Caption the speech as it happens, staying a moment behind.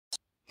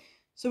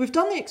So we've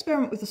done the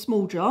experiment with the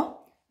small jar.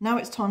 Now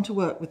it's time to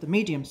work with the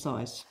medium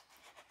size.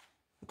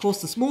 Of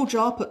course, the small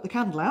jar put the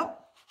candle out,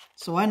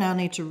 so I now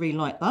need to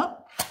relight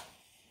that.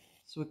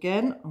 So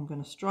again, I'm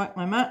going to strike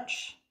my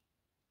match,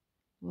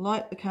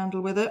 light the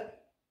candle with it,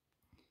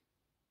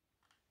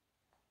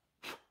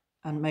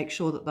 and make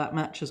sure that that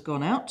match has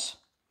gone out.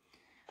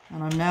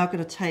 And I'm now going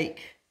to take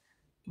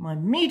my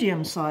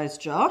medium-sized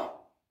jar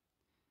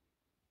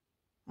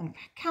and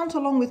count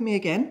along with me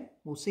again.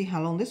 We'll see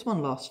how long this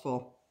one lasts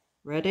for.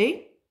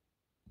 Ready?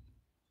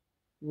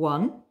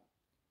 1,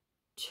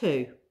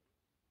 2,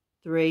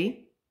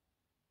 3,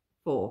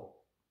 4,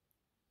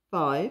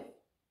 5,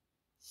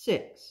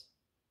 6,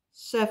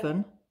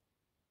 7,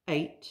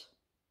 8,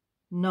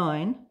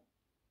 9,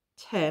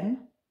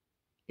 10,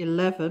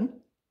 11,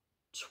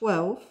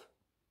 12,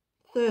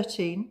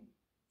 13,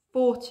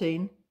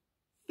 14,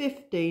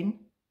 15,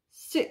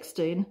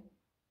 16,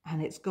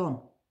 and it's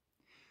gone.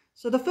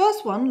 So the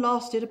first one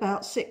lasted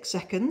about 6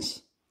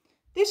 seconds.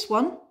 This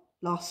one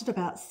lasted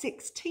about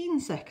 16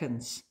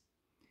 seconds.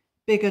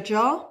 Bigger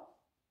jar,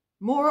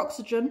 more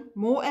oxygen,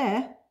 more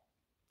air,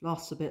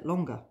 lasts a bit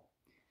longer.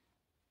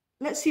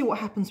 Let's see what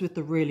happens with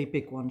the really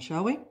big one,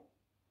 shall we?